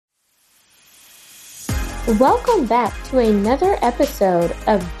Welcome back to another episode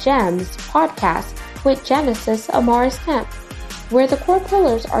of GEMS podcast with Genesis Amaris Kemp, where the core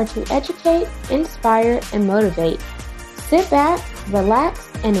pillars are to educate, inspire, and motivate. Sit back, relax,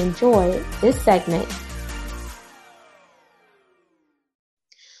 and enjoy this segment.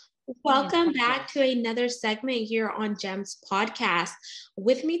 Welcome back to another segment here on GEMS podcast.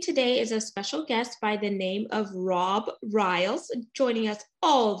 With me today is a special guest by the name of Rob Riles, joining us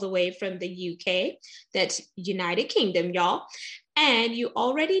all the way from the UK. That's United Kingdom, y'all. And you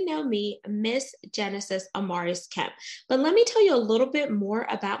already know me, Miss Genesis Amaris Kemp. But let me tell you a little bit more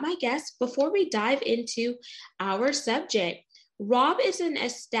about my guest before we dive into our subject. Rob is an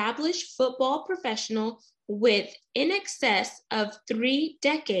established football professional with in excess of 3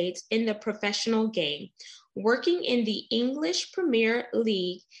 decades in the professional game, working in the English Premier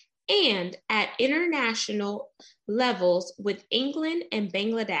League and at international levels with England and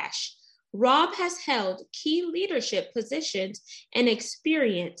Bangladesh. Rob has held key leadership positions and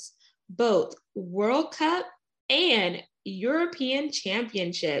experienced both World Cup and European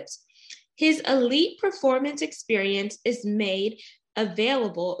championships. His elite performance experience is made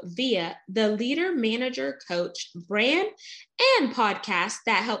available via the Leader Manager Coach brand and podcast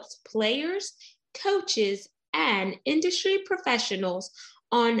that helps players, coaches, and industry professionals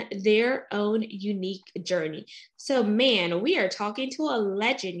on their own unique journey. So, man, we are talking to a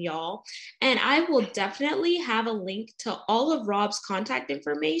legend, y'all. And I will definitely have a link to all of Rob's contact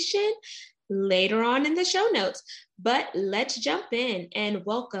information later on in the show notes. But let's jump in and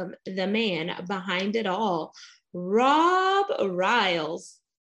welcome the man behind it all, Rob Riles.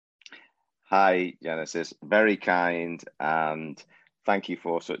 Hi, Genesis. Very kind, and thank you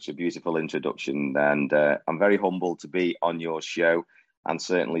for such a beautiful introduction. And I'm very humbled to be on your show and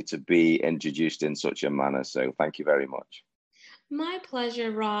certainly to be introduced in such a manner. So thank you very much. My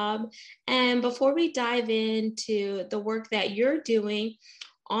pleasure, Rob. And before we dive into the work that you're doing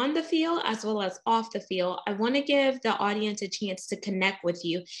on the field as well as off the field, I want to give the audience a chance to connect with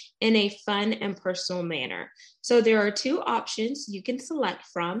you in a fun and personal manner. So there are 2 options you can select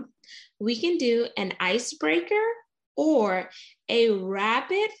from. We can do an icebreaker or a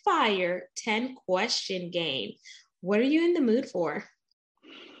rapid fire 10-question game. What are you in the mood for?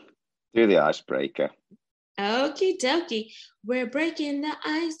 Do the icebreaker. Okie dokie. We're breaking the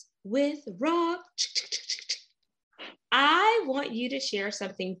ice with Rob. I want you to share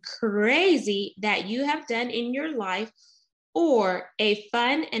something crazy that you have done in your life or a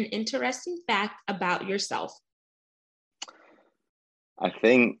fun and interesting fact about yourself. I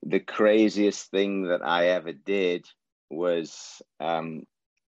think the craziest thing that I ever did was I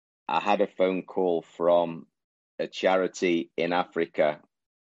had a phone call from a charity in Africa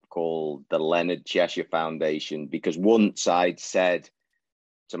called the Leonard Cheshire Foundation, because once I'd said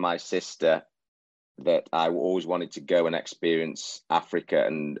to my sister that I always wanted to go and experience Africa,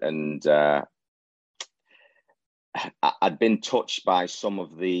 and I'd been touched by some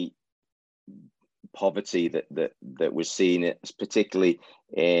of the poverty that was seen, particularly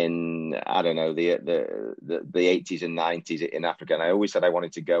in, I don't know, the 80s and 90s in Africa. And I always said I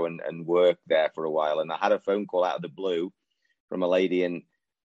wanted to go and work there for a while. And I had a phone call out of the blue from a lady in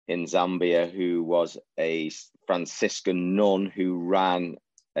Zambia who was a Franciscan nun who ran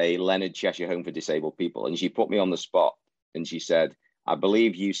a Leonard Cheshire Home for Disabled People. And she put me on the spot and she said, I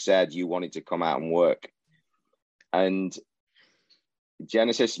believe you said you wanted to come out and work. And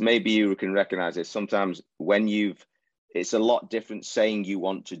Genesis, maybe you can recognize this. Sometimes when it's a lot different saying you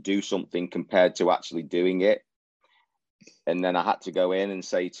want to do something compared to actually doing it. And then I had to go in and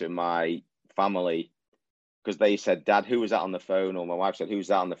say to my family, because they said, Dad, who was that on the phone? Or my wife said, who's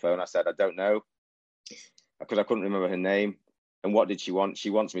that on the phone? I said, I don't know, because I couldn't remember her name. And what did she want? She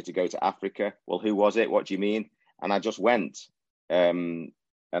wants me to go to Africa. Well, who was it? What do you mean? And I just went. And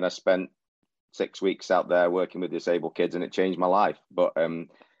I spent 6 weeks out there working with disabled kids, and it changed my life. But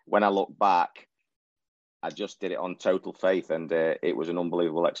when I look back, I just did it on total faith, and it was an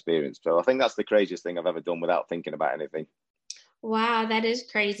unbelievable experience. So I think that's the craziest thing I've ever done without thinking about anything. Wow, that is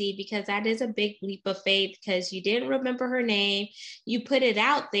crazy, because that is a big leap of faith, because you didn't remember her name. You put it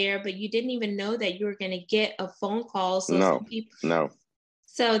out there, but you didn't even know that you were going to get a phone call. So No.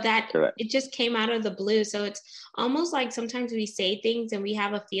 So that Correct. It just came out of the blue. So it's almost like sometimes we say things and we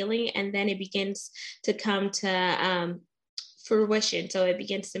have a feeling, and then it begins to come to fruition. So it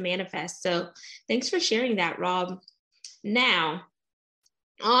begins to manifest. So thanks for sharing that, Rob. Now,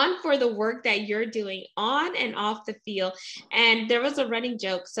 on for the work that you're doing on and off the field. And there was a running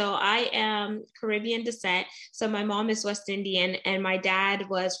joke. So I am Caribbean descent. So my mom is West Indian and my dad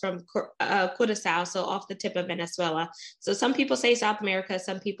was from Curacao, so off the tip of Venezuela. So some people say South America,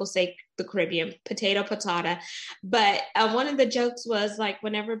 some people say the Caribbean, potato, patata. But one of the jokes was like,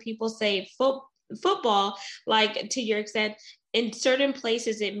 whenever people say football, like to your extent, in certain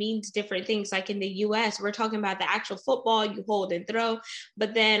places it means different things. Like in the US, we're talking about the actual football you hold and throw.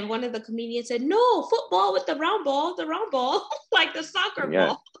 But then one of the comedians said, no, football with the round ball, like the soccer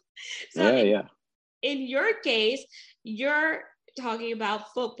ball. So in your case, you're talking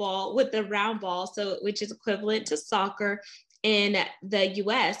about football with the round ball, so which is equivalent to soccer in the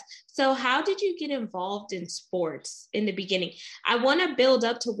US. So how did you get involved in sports in the beginning? I want to build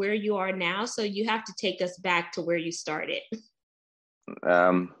up to where you are now, so you have to take us back to where you started.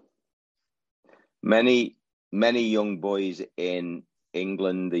 Many young boys in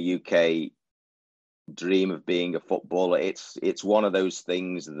England, the UK, dream of being a footballer. It's one of those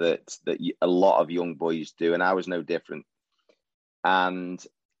things that a lot of young boys do, and I was no different. And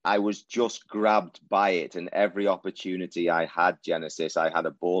I was just grabbed by it, and every opportunity I had, Genesis, I had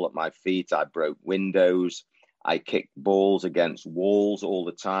a ball at my feet. I broke windows. I kicked balls against walls all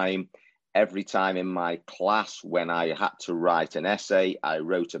the time. Every time in my class, when I had to write an essay, I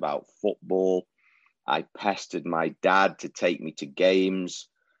wrote about football. I pestered my dad to take me to games.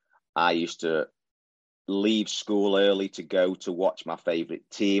 I used to leave school early to go to watch my favorite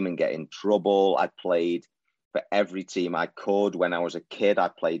team and get in trouble. I played for every team I could. When I was a kid, I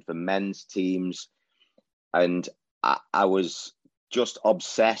played for men's teams, and I was just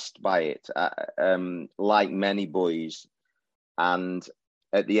obsessed by it, like many boys. And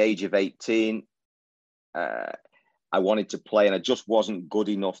at the age of 18, I wanted to play, and I just wasn't good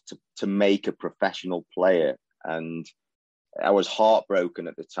enough to make a professional player. And I was heartbroken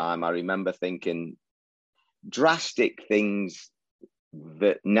at the time. I remember thinking drastic things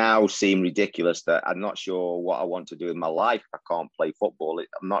that now seem ridiculous, that I'm not sure what I want to do in my life. I can't play football.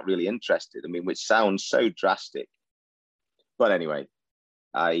 I'm not really interested. I mean, which sounds so drastic. But anyway,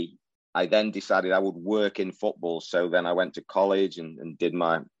 I then decided I would work in football. So then I went to college and did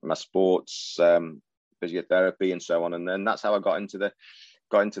my sports physiotherapy and so on. And then that's how I got into the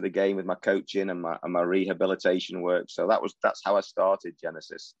game with my coaching and my rehabilitation work. So that's how I started,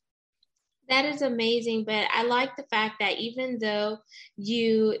 Genesis. That is amazing, but I like the fact that even though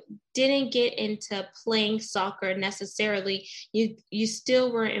you didn't get into playing soccer necessarily, you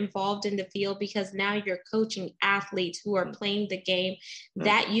still were involved in the field, because now you're coaching athletes who are playing the game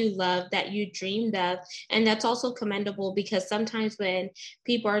that you love, that you dreamed of. And that's also commendable, because sometimes when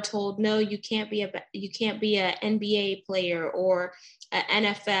people are told, no, you can't be a NBA player or an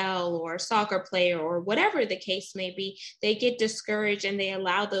NFL or soccer player or whatever the case may be, they get discouraged and they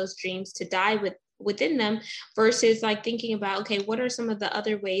allow those dreams to die within them, versus like thinking about, okay, what are some of the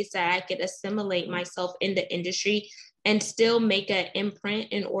other ways that I could assimilate myself in the industry and still make an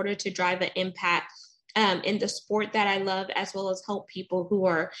imprint in order to drive an impact in the sport that I love, as well as help people who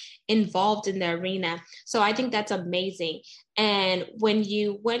are involved in the arena. So I think that's amazing. And when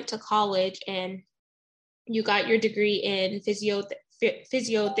you went to college and you got your degree in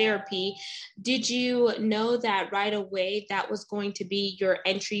physiotherapy, did you know that right away that was going to be your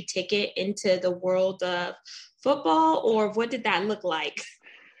entry ticket into the world of football, or what did that look like?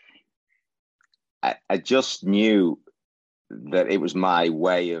 I just knew that it was my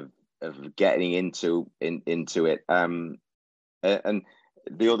way of getting into it. And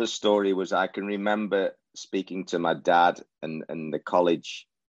the other story was, I can remember speaking to my dad and the college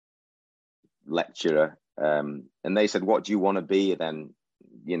lecturer, and they said, what do you want to be then,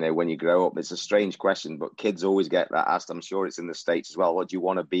 when you grow up? It's a strange question, but kids always get that asked. I'm sure it's in the States as well. What do you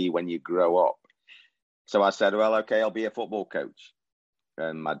want to be when you grow up? So I said, well, okay, I'll be a football coach.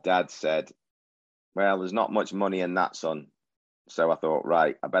 And my dad said, well, there's not much money in that, son. So I thought,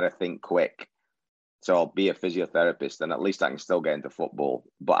 right, I better think quick. So I'll be a physiotherapist, and at least I can still get into football.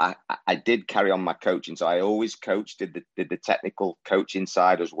 But I did carry on my coaching. So I always coached, did the technical coaching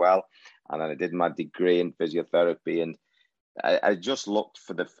side as well. And then I did my degree in physiotherapy. And I just looked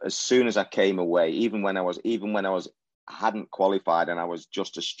for as soon as I came away, even when I hadn't qualified and I was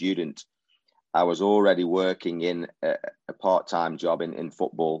just a student, I was already working in a part-time job in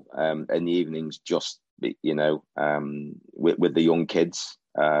football in the evenings, just, with the young kids.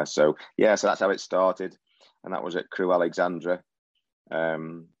 So that's how it started. And that was at Crewe Alexandra.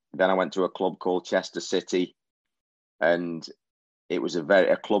 Then I went to a club called Chester City, and it was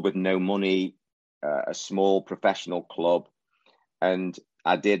a club with no money, a small professional club. And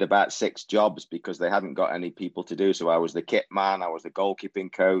I did about 6 jobs because they hadn't got any people to do. So I was the kit man, I was the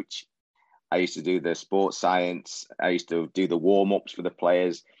goalkeeping coach, I used to do the sports science, I used to do the warm-ups for the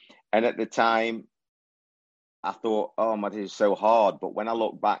players. And at the time, I thought, oh my, this is so hard. But when I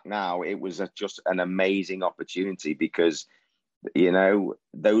look back now, it was just an amazing opportunity because,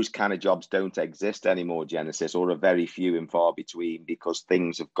 those kind of jobs don't exist anymore, Genesis, or are very few and far between because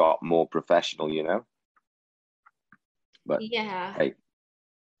things have got more professional. But Yeah. hey.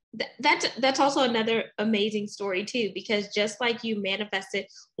 That's also another amazing story too, because just like you manifested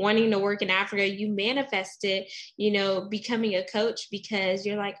wanting to work in Africa, you manifested, becoming a coach because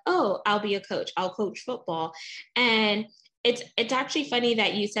you're like, oh, I'll be a coach. I'll coach football. And it's actually funny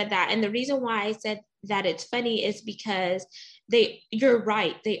that you said that. And the reason why I said that it's funny is because you're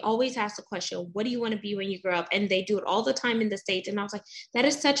right. They always ask the question, what do you want to be when you grow up? And they do it all the time in the States. And I was like, that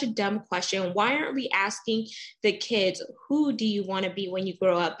is such a dumb question. Why aren't we asking the kids, who do you want to be when you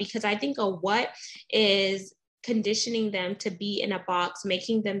grow up? Because I think a what is conditioning them to be in a box,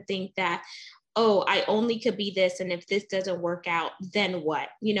 making them think that, oh, I only could be this. And if this doesn't work out, then what,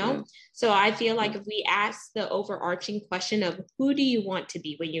 So I feel like if we ask the overarching question of who do you want to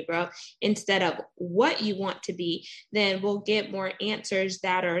be when you grow up, instead of what you want to be, then we'll get more answers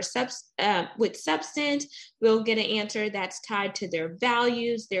that are with substance. We'll get an answer that's tied to their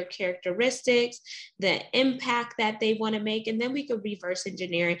values, their characteristics, the impact that they want to make. And then we could reverse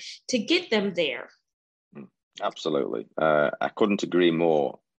engineering to get them there. Absolutely. I couldn't agree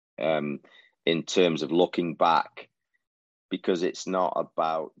more. In terms of looking back, because it's not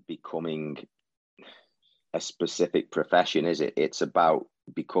about becoming a specific profession, is it? It's about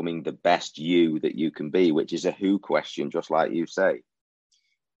becoming the best you that you can be, which is a who question, just like you say.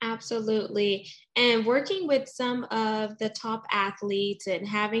 Absolutely. And working with some of the top athletes and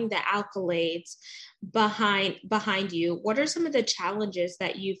having the accolades behind you, what are some of the challenges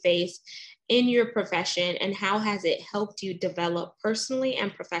that you face in your profession, and how has it helped you develop personally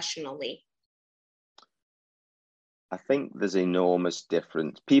and professionally? I think there's enormous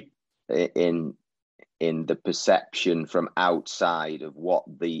difference in the perception from outside of what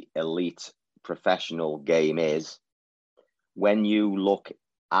the elite professional game is. When you look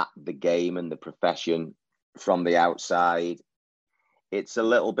at the game and the profession from the outside, it's a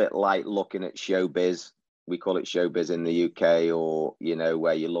little bit like looking at showbiz. We call it showbiz in the UK, or,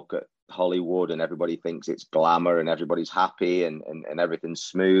 where you look at Hollywood and everybody thinks it's glamour and everybody's happy and everything's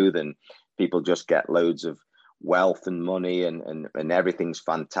smooth and people just get loads of wealth and money and everything's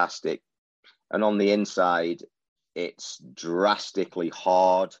fantastic. And on the inside, it's drastically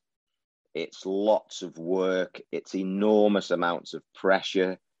hard. It's lots of work. It's enormous amounts of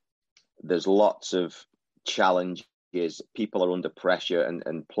pressure. There's lots of challenges. People are under pressure,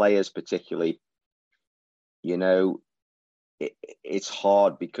 and players particularly, it's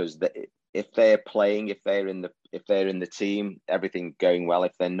hard because if they're playing, if they're in the team, everything's going well.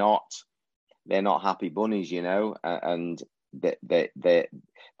 If they're not happy bunnies, and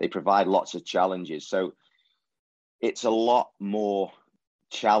they provide lots of challenges. So it's a lot more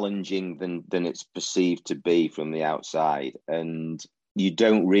challenging than it's perceived to be from the outside. And you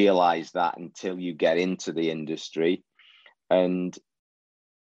don't realize that until you get into the industry. And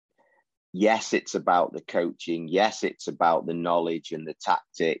yes, it's about the coaching. Yes, it's about the knowledge and the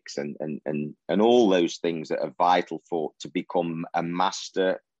tactics and all those things that are vital to become a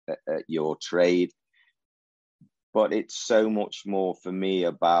master at your trade. But it's so much more for me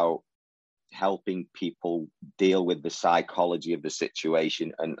about helping people deal with the psychology of the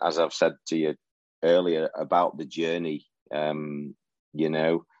situation. And as I've said to you earlier, about the journey,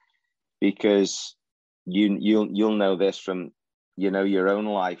 because you'll know this from, your own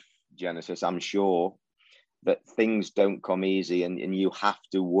life, Genesis. I'm sure that things don't come easy, and you have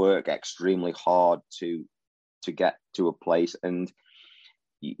to work extremely hard to get to a place. And,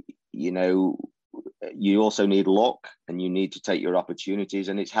 you also need luck, and you need to take your opportunities,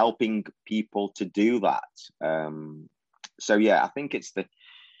 and it's helping people to do that. So yeah, I think it's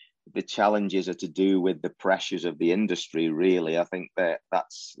the challenges are to do with the pressures of the industry, really. I think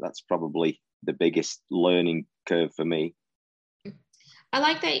that's probably the biggest learning curve for me. I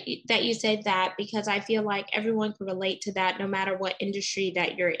like that you said that, because I feel like everyone can relate to that no matter what industry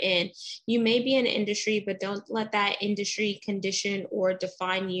that you're in. You may be in an industry, but don't let that industry condition or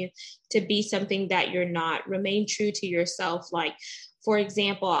define you to be something that you're not. Remain true to yourself. Like, for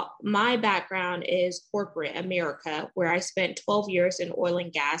example, my background is corporate America, where I spent 12 years in oil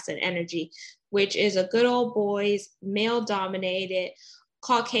and gas and energy, which is a good old boys, male dominated,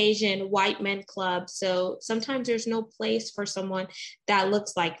 Caucasian white men club. So sometimes there's no place for someone that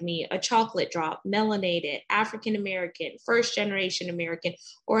looks like me, a chocolate drop, melanated, African American, first generation American,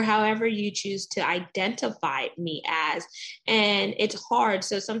 or however you choose to identify me as. And it's hard.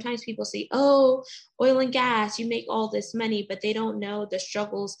 So sometimes people say, oh, oil and gas, you make all this money, but they don't know the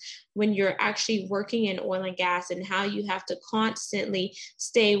struggles when you're actually working in oil and gas and how you have to constantly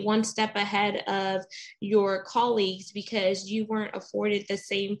stay one step ahead of your colleagues because you weren't afforded the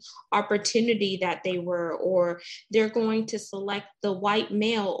same opportunity that they were, or they're going to select the white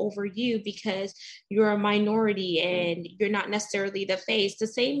male over you because you're a minority and you're not necessarily the face. The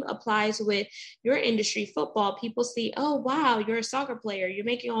same applies with your industry, football. People see, oh, wow, you're a soccer player, you're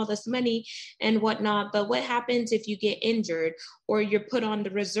making all this money and whatnot. But what happens if you get injured, or you're put on the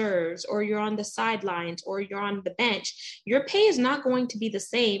reserves, or you're on the sidelines, or you're on the bench? Your pay is not going to be the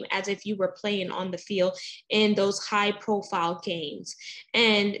same as if you were playing on the field in those high profile games.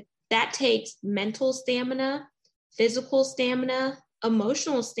 And that takes mental stamina, physical stamina,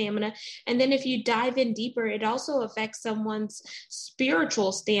 emotional stamina. And then if you dive in deeper, it also affects someone's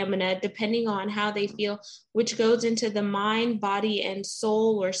spiritual stamina, depending on how they feel, which goes into the mind, body, and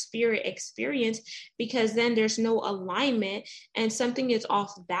soul or spirit experience, because then there's no alignment and something is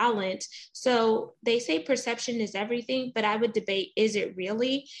off balance. So they say perception is everything, but I would debate, is it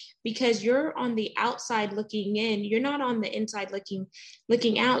really? Because you're on the outside looking in, you're not on the inside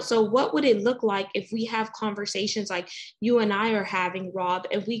looking out. So what would it look like if we have conversations like you and I are having, Rob,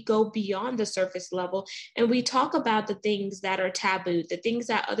 and we go beyond the surface level and we talk about the things that are taboo, the things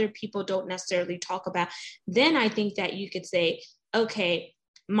that other people don't necessarily talk about? Then I think that you could say, okay,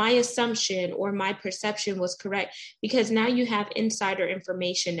 my assumption or my perception was correct, because now you have insider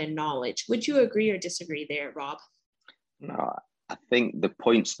information and knowledge. Would you agree or disagree there, Rob? No, I think the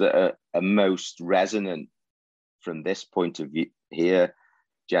points that are most resonant from this point of view here,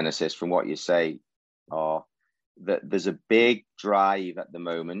 Genesis, from what you say, are that there's a big drive at the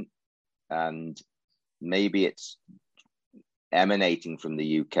moment, and maybe it's emanating from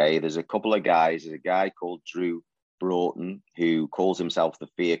the UK. There's a couple of guys. There's a guy called Drew Broughton who calls himself the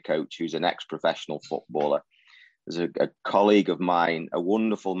fear coach, who's an ex-professional footballer. There's a colleague of mine, a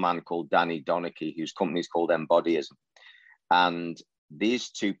wonderful man called Danny Donachie, whose company is called Embodyism. And these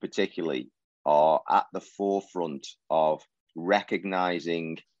two particularly are at the forefront of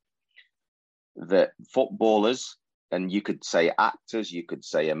recognizing that footballers, and you could say actors, you could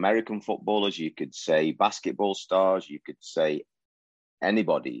say American footballers, you could say basketball stars, you could say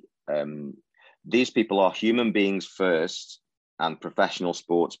anybody. These people are human beings first and professional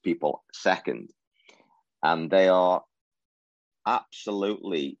sports people second. And they are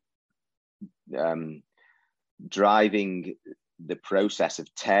absolutely driving the process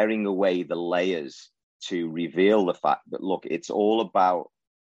of tearing away the layers to reveal the fact that, look, it's all about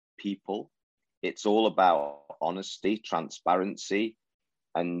people. It's all about honesty, transparency,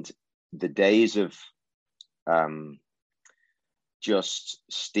 and the days of just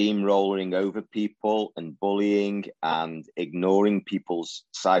steamrolling over people and bullying and ignoring people's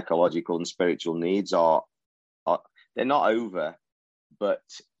psychological and spiritual needs are they're not over. But,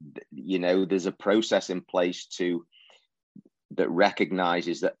 you know, there's a process in place that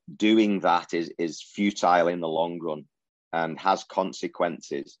recognizes that doing that is futile in the long run and has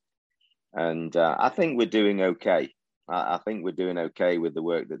consequences. And I think we're doing okay. I think we're doing okay with the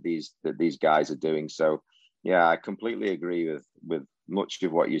work that these guys are doing. So, yeah, I completely agree with much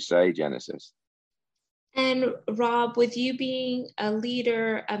of what you say, Genesis. And Rob, with you being a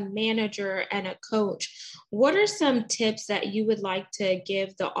leader, a manager, and a coach, what are some tips that you would like to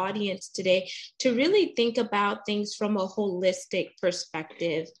give the audience today to really think about things from a holistic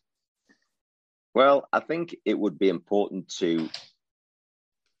perspective? Well, I think it would be important to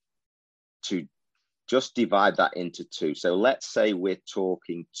just divide that into two. So let's say we're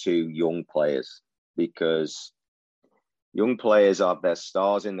talking to young players, because young players are their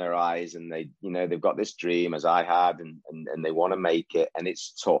stars in their eyes, and they've got this dream, as I had, and they want to make it, and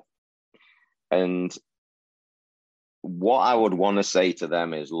it's tough. And what I would want to say to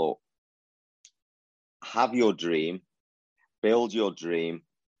them is, look, have your dream, build your dream,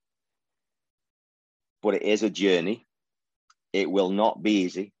 but it is a journey. It will not be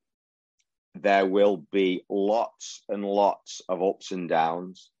easy. There will be lots and lots of ups and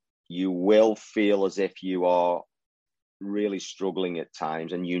downs. You will feel as if you are really struggling at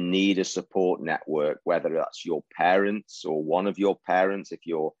times, and you need a support network, whether that's your parents or one of your parents if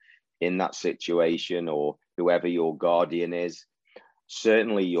you're in that situation, or whoever your guardian is,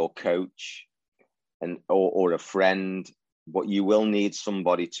 certainly your coach or a friend. But you will need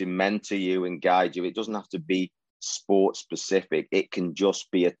somebody to mentor you and guide you. It doesn't have to be sport specific. It can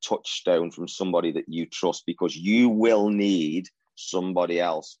just be a touchstone from somebody that you trust, because you will need somebody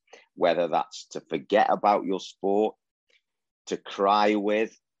else, whether that's to forget about your sport, to cry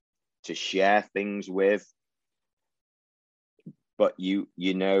with, to share things with. But you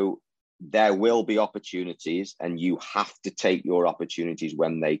know, there will be opportunities, and you have to take your opportunities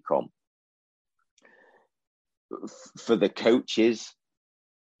when they come. For the coaches,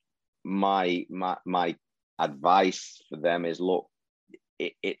 my advice for them is, look,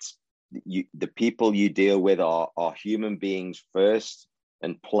 it's you, the people you deal with are human beings first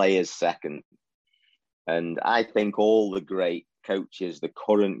and players second. And I think all the great coaches, the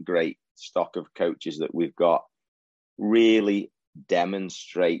current great stock of coaches that we've got, really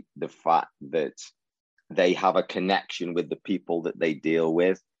demonstrate the fact that they have a connection with the people that they deal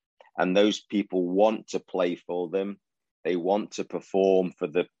with, and those people want to play for them. They want to perform for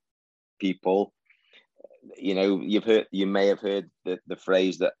the people. You know, you may have heard the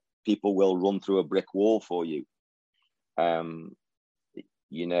phrase that people will run through a brick wall for you.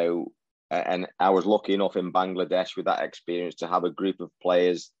 You know, and I was lucky enough in Bangladesh with that experience to have a group of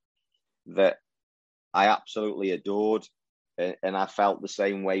players that I absolutely adored, and I felt the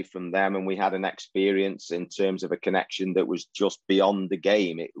same way from them. And we had an experience in terms of a connection that was just beyond the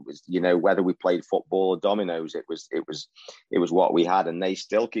game. It was, you know, whether we played football or dominoes, it was what we had. And they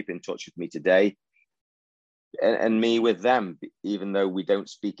still keep in touch with me today, and me with them, even though we don't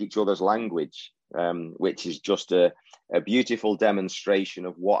speak each other's language, which is just a beautiful demonstration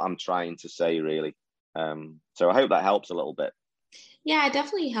of what I'm trying to say, really. So I hope that helps a little bit. Yeah, it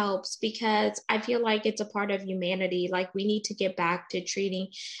definitely helps, because I feel like it's a part of humanity. Like, we need to get back to treating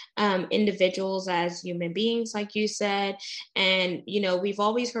individuals as human beings, like you said. And, you know, we've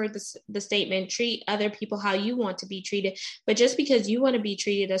always heard the statement, treat other people how you want to be treated. But just because you want to be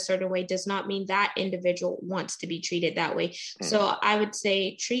treated a certain way does not mean that individual wants to be treated that way. So I would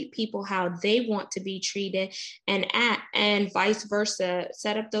say treat people how they want to be treated, and vice versa.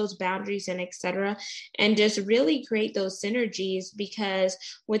 Set up those boundaries and etc. And just really create those synergies, because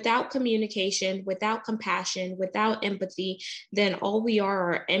without communication, without compassion, without empathy, then all we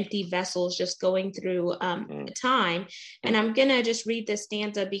are empty vessels just going through time. And I'm going to just read this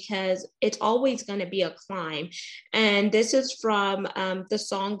stanza because it's always going to be a climb. And this is from the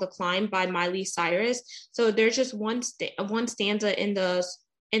song The Climb by Miley Cyrus. So there's just one stanza in the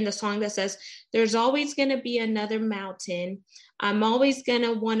song that says, there's always going to be another mountain. I'm always going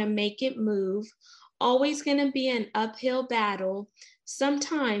to want to make it move. Always going to be an uphill battle.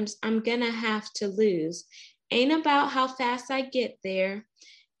 Sometimes I'm going to have to lose. Ain't about how fast I get there.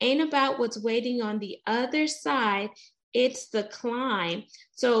 Ain't about what's waiting on the other side. It's the climb.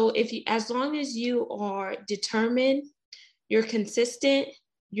 So as long as you are determined, you're consistent,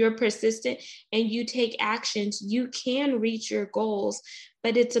 you're persistent, and you take actions, you can reach your goals.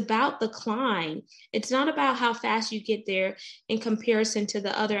 But it's about the climb. It's not about how fast you get there in comparison to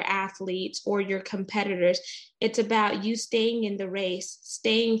the other athletes or your competitors. It's about you staying in the race,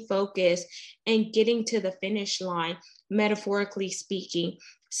 staying focused, and getting to the finish line, metaphorically speaking.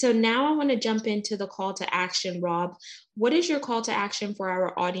 So now I want to jump into the call to action, Rob. What is your call to action for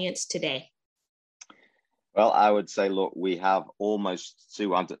our audience today? Well, I would say, look, we have almost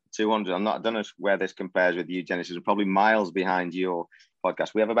 200. I don't know where this compares with you, Genesis. We're probably miles behind your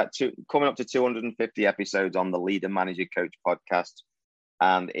podcast. We have about coming up to 250 episodes on the Leader Manager Coach podcast.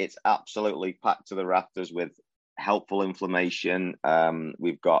 And it's absolutely packed to the rafters with helpful information.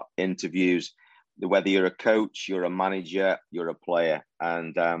 We've got interviews, whether you're a coach, you're a manager, you're a player.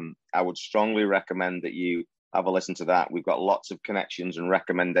 And I would strongly recommend that you have a listen to that. We've got lots of connections and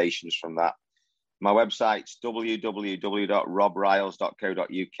recommendations from that. My website's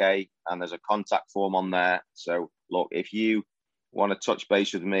www.robriles.co.uk, and there's a contact form on there. So look, if you want to touch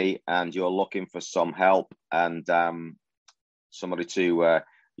base with me and you're looking for some help and somebody to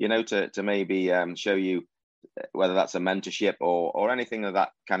maybe show you, whether that's a mentorship or anything of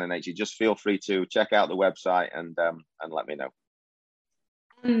that kind of nature, just feel free to check out the website and let me know.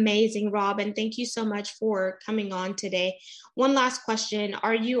 Amazing, Rob, and thank you so much for coming on today. One last question.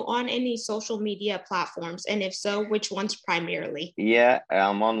 Are you on any social media platforms? And if so, which ones primarily? Yeah,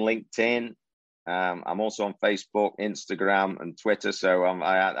 I'm on LinkedIn. I'm also on Facebook, Instagram, and Twitter. So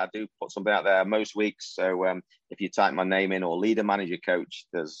I do put something out there most weeks. So if you type my name in, or Leader Manager Coach,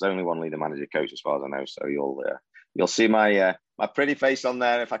 there's only one Leader Manager Coach as far as I know. So you'll see my pretty face on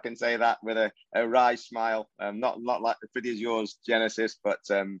there, if I can say that, with a wry smile. Not like as pretty as yours, Genesis, but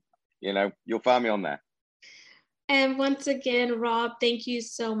you'll find me on there. And once again, Rob, thank you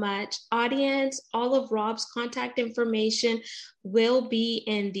so much. Audience, all of Rob's contact information will be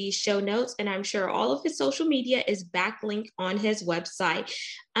in the show notes, and I'm sure all of his social media is backlinked on his website.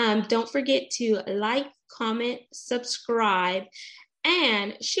 Don't forget to like, comment, subscribe,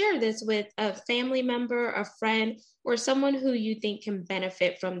 and share this with a family member, a friend, or someone who you think can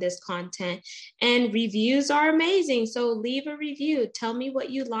benefit from this content. And reviews are amazing. So leave a review. Tell me what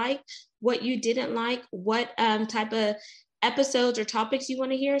you like, what you didn't like, what type of episodes or topics you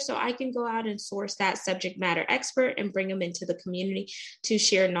want to hear, so I can go out and source that subject matter expert and bring them into the community to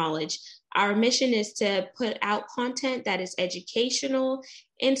share knowledge. Our mission is to put out content that is educational,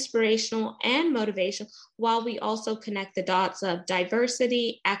 inspirational, and motivational, while we also connect the dots of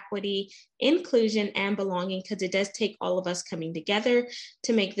diversity, equity, inclusion, and belonging, because it does take all of us coming together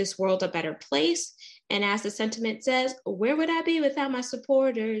to make this world a better place. And as the sentiment says, where would I be without my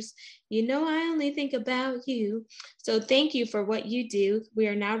supporters? You know, I only think about you. So thank you for what you do. We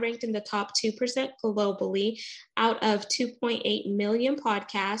are now ranked in the top 2% globally out of 2.8 million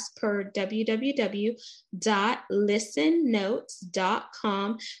podcasts per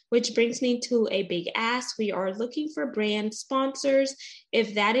www.listennotes.com, which brings me to a big ask. We are looking for brand sponsors.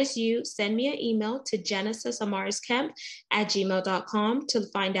 If that is you, send me an email to genesisamarskemp@gmail.com to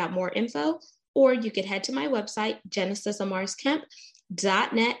find out more info. Or you could head to my website,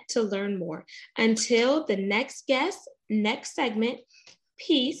 genesisamarskemp.net, to learn more. Until the next guest, next segment,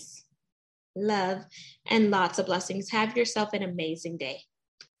 peace, love, and lots of blessings. Have yourself an amazing day.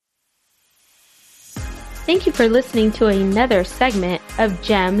 Thank you for listening to another segment of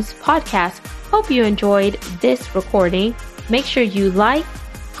GEMS Podcast. Hope you enjoyed this recording. Make sure you like,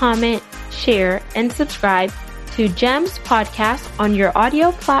 comment, share, and subscribe to GEMS Podcast on your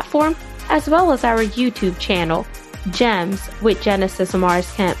audio platform, as well as our YouTube channel, GEMS with Genesis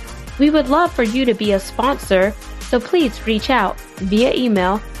Amaris Kemp. We would love for you to be a sponsor, so please reach out via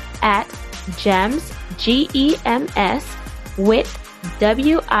email at GEMS, GEMS, with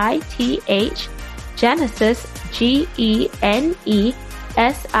WITH, Genesis, GENESIS,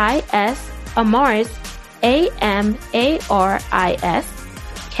 Amaris, AMARIS,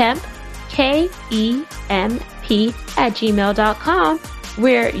 Kemp, KEMP @gmail.com,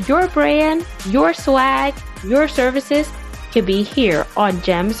 where your brand, your swag, your services can be here on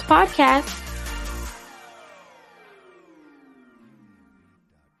GEMS Podcast.